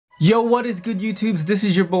Yo, what is good, YouTubes? This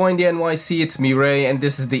is your boy in the NYC, it's me, Ray, and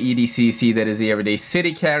this is the EDCC, that is the Everyday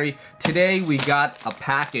City Carry. Today we got a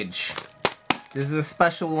package. This is a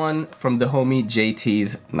special one from the homie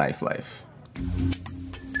JTsknifelife.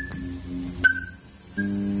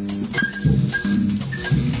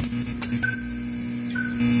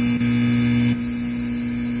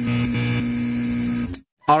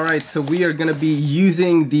 Alright, so we are gonna be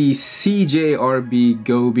using the CJRB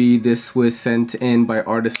Goby. This was sent in by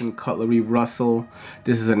Artisan Cutlery Russell.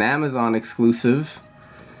 This is an Amazon exclusive,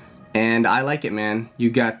 and I like it, man. You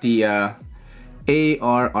got the AR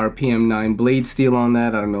RPM 9 blade steel on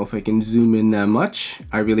that. I don't know if I can zoom in that much.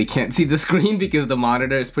 I really can't see the screen because the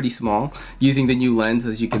monitor is pretty small. Using the new lens,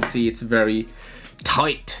 as you can see, it's very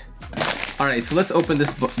tight. Alright, so let's open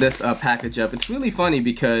this package up. It's really funny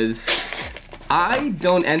because I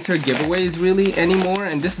don't enter giveaways really anymore,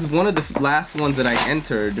 and this is one of the last ones that I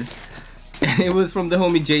entered, and it was from the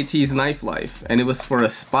homie JTsknifelife, and it was for a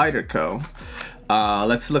Spyderco.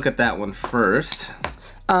 Let's look at that one first.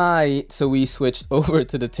 So we switched over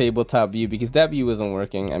to the tabletop view because that view wasn't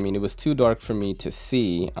working. I mean, it was too dark for me to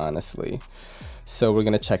see, honestly. So we're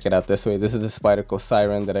gonna check it out this way. This is the Spyderco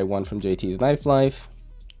Siren that I won from JTsknifelife.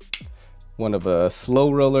 One of a slow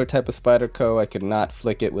roller type of Spyderco. I could not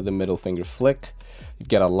flick it with a middle finger flick. You've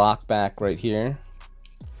got a lock back right here.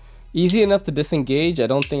 Easy enough to disengage. I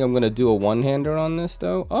don't think I'm gonna do a one-hander on this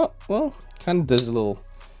though. Oh, well, kind of does a little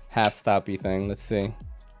half-stoppy thing. Let's see.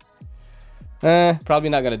 Probably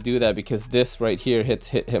not gonna do that because this right here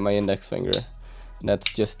hit my index finger. And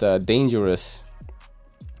that's just dangerous.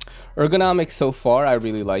 Ergonomics so far, I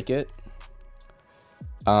really like it.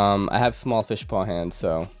 I have small fish paw hands,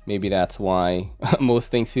 so maybe that's why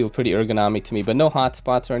most things feel pretty ergonomic to me, but no hot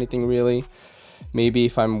spots or anything really. Maybe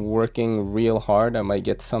if I'm working real hard, I might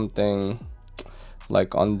get something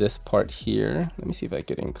like on this part here. Let me see if I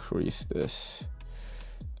could increase this.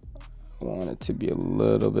 I want it to be a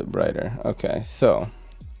little bit brighter. Okay, so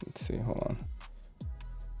let's see, hold on.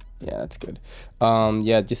 Yeah, that's good.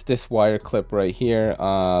 Yeah, just this wire clip right here.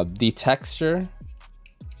 The texture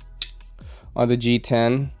on the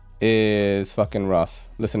G10 is fucking rough.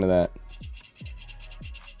 Listen to that.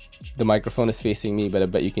 The microphone is facing me, but I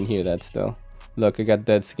bet you can hear that still. Look, I got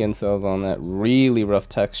dead skin cells on that. Really rough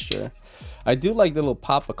texture. I do like the little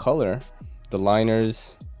pop of color, the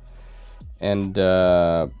liners, and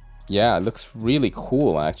yeah, it looks really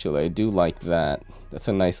cool actually. I do like that. That's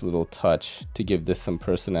a nice little touch to give this some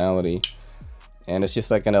personality. And it's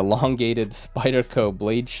just like an elongated Spyderco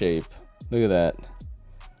blade shape. Look at that.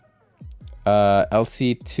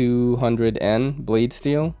 LC200N blade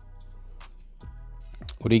steel.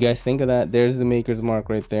 What do you guys think of that? There's the maker's mark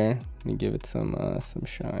right there. Let me give it some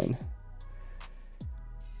shine.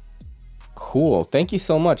 Cool. Thank you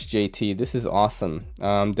so much, JT. This is awesome.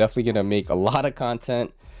 I'm definitely gonna make a lot of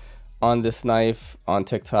content on this knife on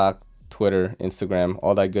TikTok, Twitter, Instagram,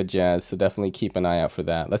 all that good jazz. So definitely keep an eye out for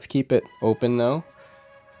that. Let's keep it open though,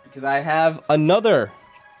 because I have another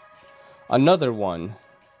one.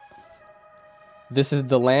 This is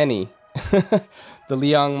the Lanny, the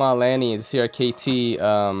Liangma Lanny, the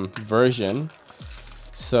CRKT version.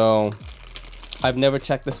 So I've never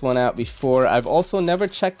checked this one out before. I've also never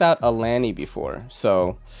checked out a Lanny before.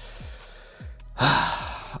 So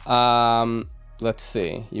let's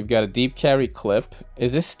see. You've got a deep carry clip.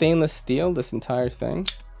 Is this stainless steel, this entire thing?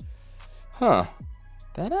 Huh.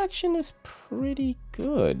 That action is pretty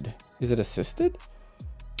good. Is it assisted?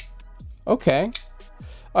 Okay.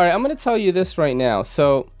 All right, I'm gonna tell you this right now.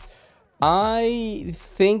 So I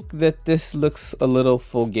think that this looks a little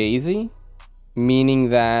fugazi,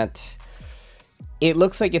 meaning that it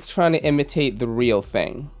looks like it's trying to imitate the real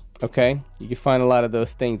thing. Okay, you can find a lot of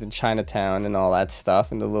those things in Chinatown and all that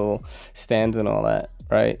stuff, and the little stands and all that,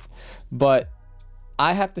 right? But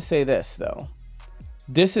I have to say this though,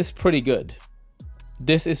 this is pretty good.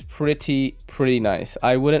 This is pretty nice.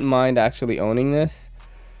 I wouldn't mind actually owning this.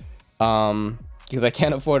 Because I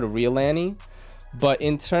can't afford a real Lanny. But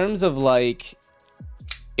in terms of like,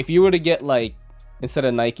 if you were to get like, instead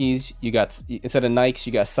of Nikes, you got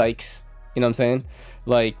Sykes, you know what I'm saying?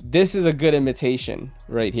 Like, this is a good imitation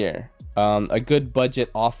right here. A good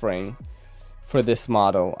budget offering for this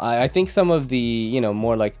model. I think some of the, you know,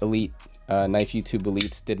 more like elite knife YouTube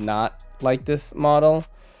elites did not like this model,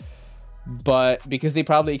 but because they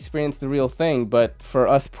probably experienced the real thing. But for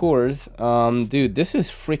us poors, dude, this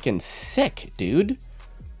is freaking sick, dude.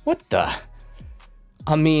 What the?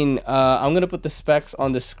 I mean, I'm gonna put the specs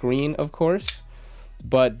on the screen, of course,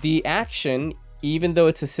 but the action, even though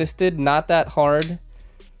it's assisted, not that hard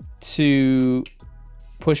to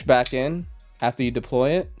push back in after you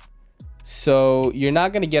deploy it. So you're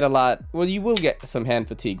not going to get a lot. Well, you will get some hand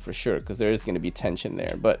fatigue for sure, because there is going to be tension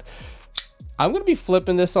there. But I'm going to be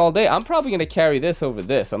flipping this all day. I'm probably going to carry this over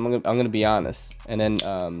this. I'm going to be honest. And then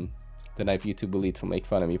the Knife YouTube elites will make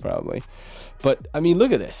fun of me probably. But I mean,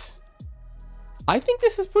 look at this. I think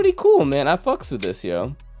this is pretty cool, man. I fucks with this,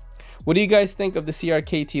 yo. What do you guys think of the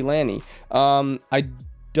CRKT Lanny? I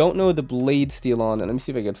don't know the blade steel on it. Let me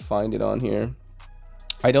see if I can find it on here.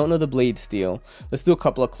 I don't know the blade steel. Let's do a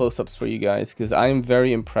couple of close-ups for you guys, because I am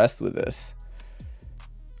very impressed with this.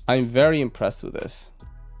 I'm very impressed with this.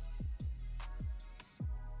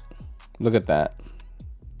 Look at that.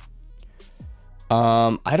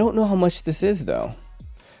 I don't know how much this is though.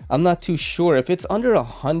 I'm not too sure. If it's under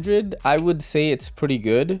 100, I would say it's pretty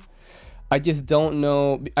good. I just don't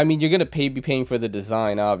know. I mean, you're gonna be paying for the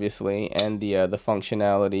design, obviously, and the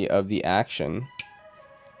functionality of the action,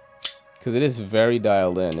 because it is very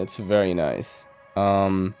dialed in. It's very nice.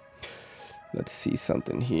 Let's see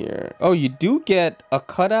something here. Oh, you do get a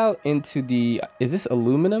cutout into the. Is this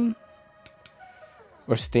aluminum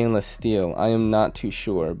or stainless steel? I am not too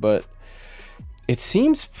sure, but it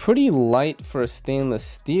seems pretty light for a stainless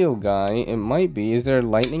steel guy. It might be. Is there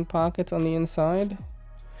lightning pockets on the inside?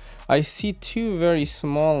 I see two very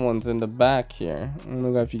small ones in the back here. I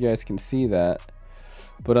don't know if you guys can see that.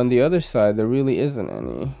 But on the other side, there really isn't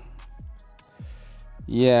any.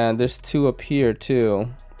 Yeah, there's two up here too.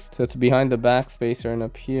 So it's behind the backspacer and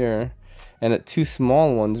up here. And two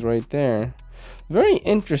small ones right there. Very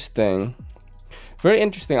interesting. Very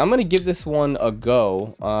interesting. I'm going to give this one a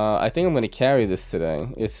go. I think I'm going to carry this today.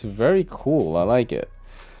 It's very cool. I like it.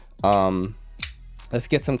 Let's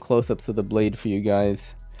get some close-ups of the blade for you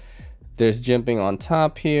guys. There's jimping on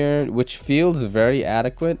top here, which feels very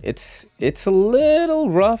adequate. It's a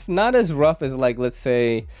little rough. Not as rough as, like, let's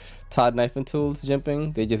say, Todd Knife and Tools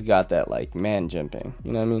jimping. They just got that, like, man jimping.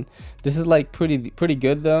 You know what I mean? This is, like, pretty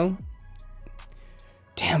good, though.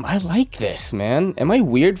 Damn, I like this, man. Am I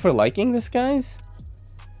weird for liking this, guys?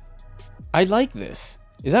 I like this.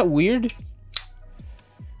 Is that weird?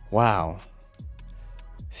 Wow.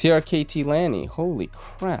 CRKT Lanny. Holy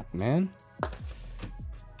crap, man.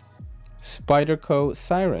 Spyderco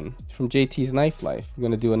Siren from JTsknifelife. I'm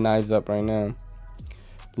going to do a knives up right now.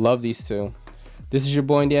 Love these two. This is your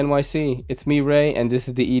boy in the NYC. It's me, Ray, and this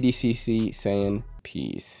is the EDCC saying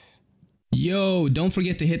peace. Yo, don't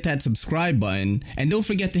forget to hit that subscribe button, and don't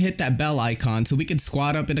forget to hit that bell icon so we can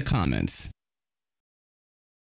squad up in the comments.